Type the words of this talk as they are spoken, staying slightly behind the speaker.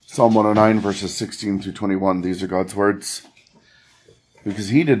Psalm 109, verses 16 through 21. These are God's words. Because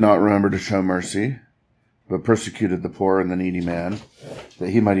he did not remember to show mercy, but persecuted the poor and the needy man, that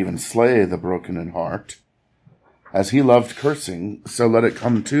he might even slay the broken in heart. As he loved cursing, so let it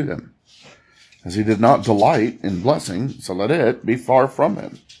come to him. As he did not delight in blessing, so let it be far from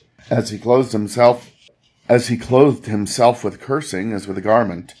him. As he clothed himself with cursing as with a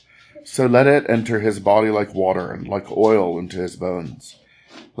garment, so let it enter his body like water, and like oil into his bones.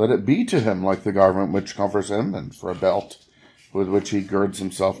 Let it be to him like the garment which covers him, and for a belt with which he girds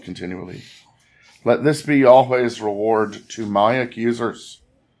himself continually. Let this be Yahweh's reward to my accusers,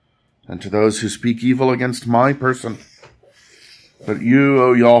 and to those who speak evil against my person. But you,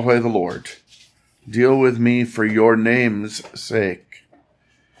 O Yahweh the Lord, deal with me for your name's sake.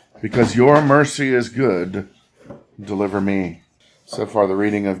 Because your mercy is good, deliver me. So far, the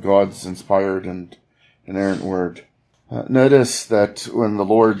reading of God's inspired and inerrant word. Notice that when the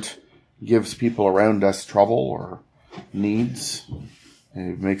Lord gives people around us trouble or needs, he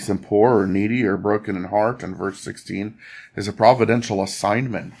makes them poor or needy or broken in heart, in verse 16, is a providential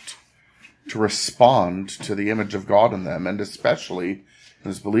assignment to respond to the image of God in them, and especially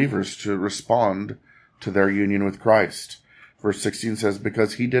as believers to respond to their union with Christ. Verse 16 says,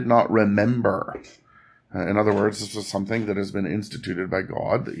 because he did not remember. In other words, this was something that has been instituted by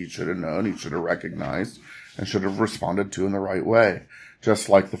God that he should have known, he should have recognized, and should have responded to in the right way. Just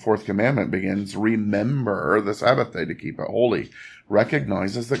like the fourth commandment begins, remember the Sabbath day to keep it holy.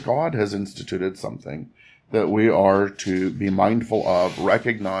 Recognizes that God has instituted something that we are to be mindful of,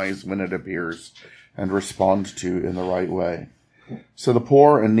 recognize when it appears, and respond to in the right way. So the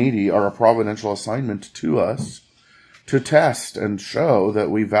poor and needy are a providential assignment to us to test and show that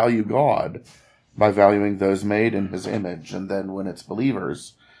we value God by valuing those made in his image. And then when it's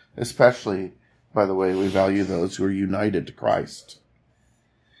believers, especially, by the way, we value those who are united to Christ.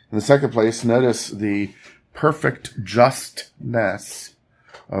 In the second place, notice the perfect justness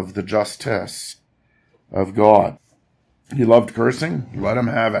of the justice of God. He loved cursing, let him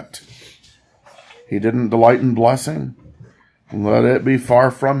have it. He didn't delight in blessing, let it be far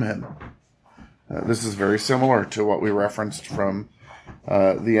from him. This is very similar to what we referenced from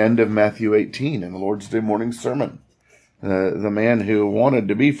the end of Matthew 18 in the Lord's Day morning sermon. The man who wanted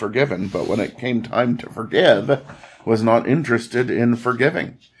to be forgiven, but when it came time to forgive, was not interested in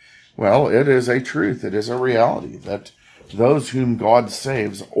forgiving. Well, it is a truth, it is a reality that those whom God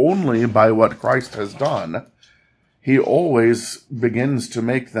saves only by what Christ has done, he always begins to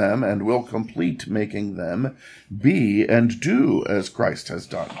make them and will complete making them be and do as Christ has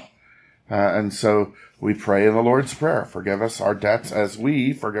done. And so we pray in the Lord's Prayer, forgive us our debts as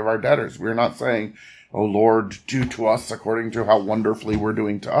we forgive our debtors. We're not saying, oh Lord, do to us according to how wonderfully we're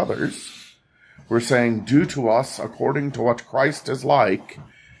doing to others. We're saying, do to us according to what Christ is like,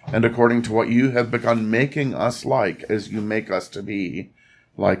 and according to what you have begun making us like, as you make us to be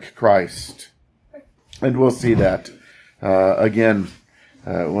like Christ. And we'll see that again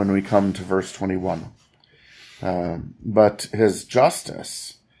when we come to verse 21. But his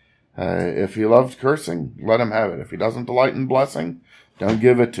justice, if he loved cursing, let him have it. If he doesn't delight in blessing, don't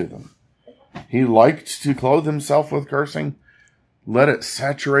give it to them. He liked to clothe himself with cursing, let it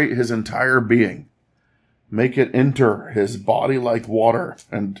saturate his entire being. Make it enter his body like water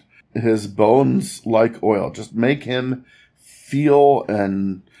and his bones like oil. Just make him feel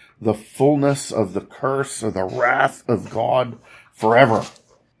and the fullness of the curse or the wrath of God forever.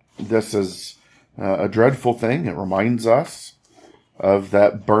 This is a dreadful thing. It reminds us of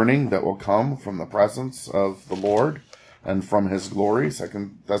that burning that will come from the presence of the Lord and from his glory.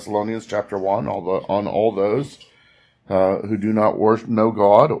 2 Thessalonians chapter 1, on all those who do not know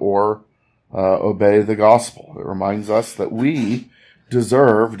God or obey the gospel. It reminds us that we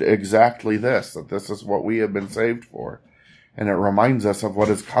deserved exactly this, that this is what we have been saved for. And it reminds us of what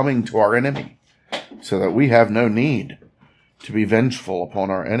is coming to our enemy, so that we have no need to be vengeful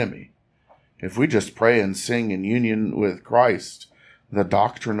upon our enemy. If we just pray and sing in union with Christ, the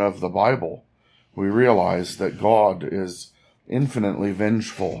doctrine of the Bible, we realize that God is infinitely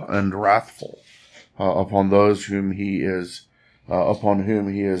vengeful and wrathful upon those whom he is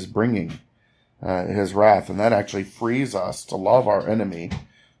bringing his wrath. And that actually frees us to love our enemy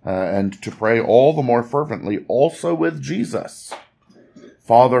and to pray all the more fervently also with Jesus.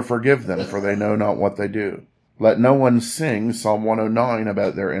 Father, forgive them, for they know not what they do. Let no one sing Psalm 109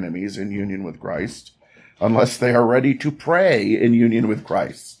 about their enemies in union with Christ, unless they are ready to pray in union with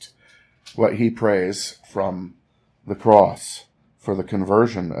Christ what he prays from the cross for the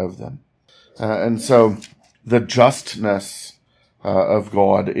conversion of them. And so the justness of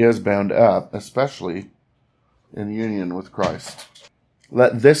God is bound up, especially in union with Christ.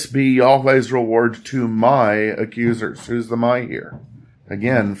 Let this be Yahweh's reward to my accusers. Who's the my here?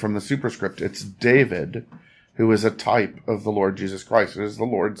 Again, from the superscript, it's David, who is a type of the Lord Jesus Christ. It is the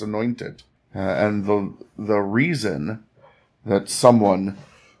Lord's anointed. And the reason that someone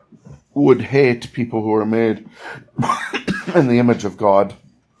would hate people who are made in the image of God,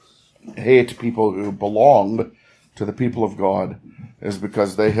 hate people who belong to the people of God, is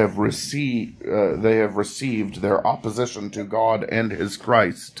because they have received their opposition to God and his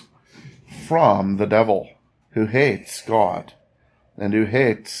Christ from the devil, who hates God and who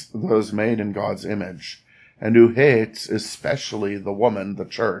hates those made in God's image, and who hates especially the woman, the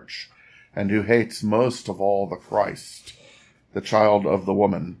church, and who hates most of all the Christ, the child of the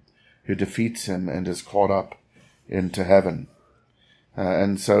woman, who defeats him and is caught up into heaven.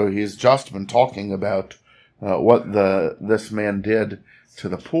 And so he's just been talking about what this man did to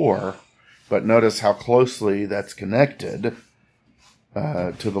the poor, but notice how closely that's connected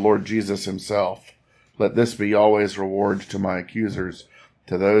to the Lord Jesus himself. Let this be Yahweh's reward to my accusers,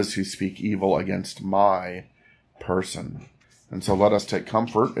 to those who speak evil against my person. And so let us take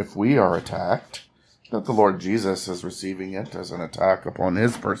comfort if we are attacked, that the Lord Jesus is receiving it as an attack upon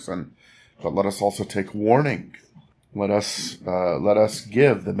his person. But let us also take warning. Let us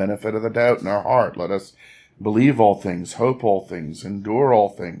give the benefit of the doubt in our heart. Let us believe all things, hope all things, endure all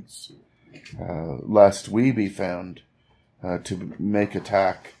things, lest we be found to make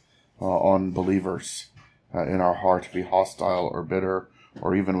attack on believers in our heart, be hostile or bitter,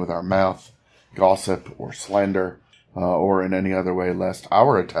 or even with our mouth, gossip or slander, or in any other way, lest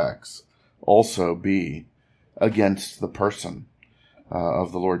our attacks also be against the person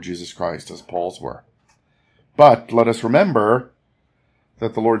of the Lord Jesus Christ, as Paul's were. But let us remember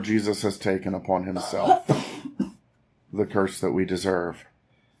that the Lord Jesus has taken upon himself the curse that we deserve,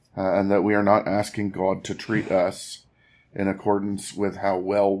 and that we are not asking God to treat us in accordance with how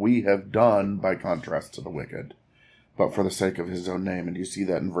well we have done by contrast to the wicked, but for the sake of his own name. And you see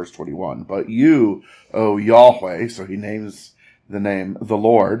that in verse 21. But you, O Yahweh, so he names the name the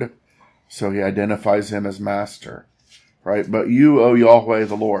Lord, so he identifies him as master, right? But you, O Yahweh,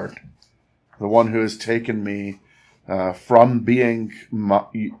 the Lord, the one who has taken me from being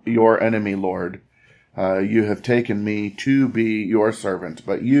your enemy, Lord, you have taken me to be your servant.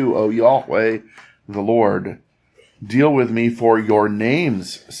 But you, O Yahweh, the Lord, deal with me for your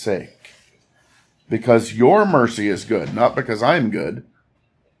name's sake, because your mercy is good, not because I'm good,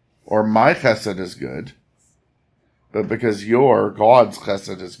 or my chesed is good, but because your, God's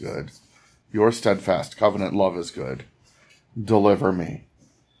chesed is good, your steadfast covenant love is good. Deliver me.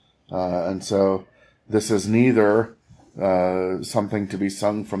 And so this is neither something to be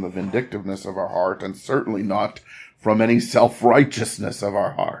sung from the vindictiveness of our heart, and certainly not from any self-righteousness of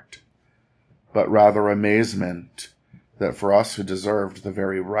our heart, but rather amazement that for us who deserved the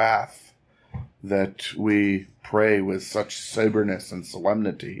very wrath that we pray with such soberness and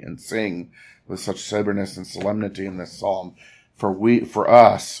solemnity and sing with such soberness and solemnity in this psalm, for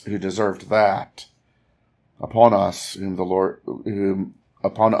us who deserved that, upon us who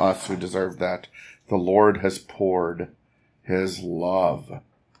deserved that, the Lord has poured his love,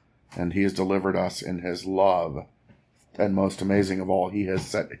 and he has delivered us in his love. And most amazing of all, he has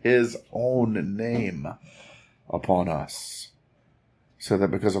set his own name upon us, so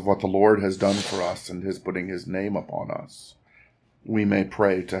that because of what the Lord has done for us and his putting his name upon us, we may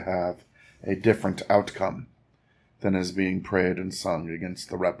pray to have a different outcome than is being prayed and sung against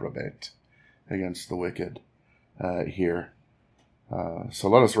the reprobate, against the wicked here. So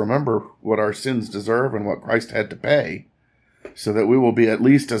let us remember what our sins deserve and what Christ had to pay, so that we will be at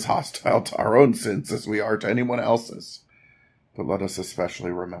least as hostile to our own sins as we are to anyone else's. But let us especially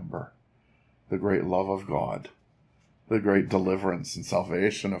remember the great love of God, the great deliverance and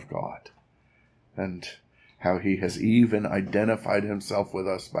salvation of God, and how he has even identified himself with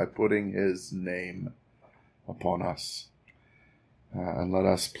us by putting his name upon us. And let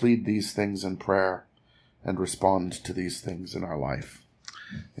us plead these things in prayer and respond to these things in our life.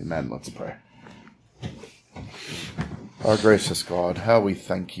 Amen. Let's pray. Our gracious God, how we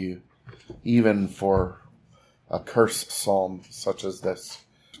thank you, even for a curse psalm such as this,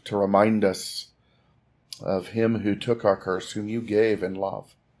 to remind us of him who took our curse, whom you gave in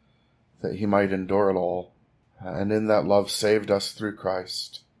love, that he might endure it all, and in that love saved us through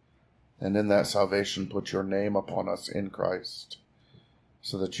Christ, and in that salvation put your name upon us in Christ,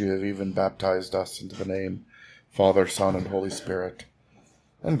 so that you have even baptized us into the name Father, Son, and Holy Spirit,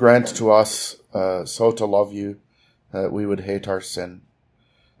 and grant to us so to love you that we would hate our sin,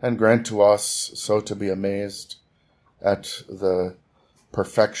 and grant to us so to be amazed at the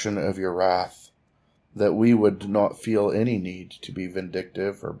perfection of your wrath, that we would not feel any need to be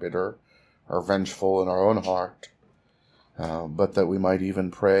vindictive or bitter or vengeful in our own heart, but that we might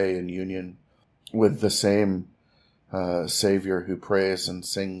even pray in union with the same Savior who prays and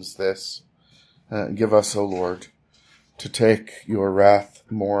sings this. Give us, O Lord, to take your wrath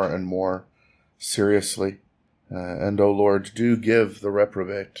more and more seriously. And, O Lord, do give the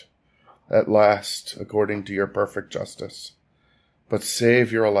reprobate at last according to your perfect justice, but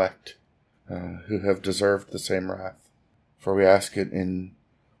save your elect who have deserved the same wrath. For we ask it in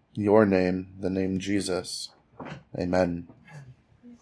your name, the name Jesus. Amen.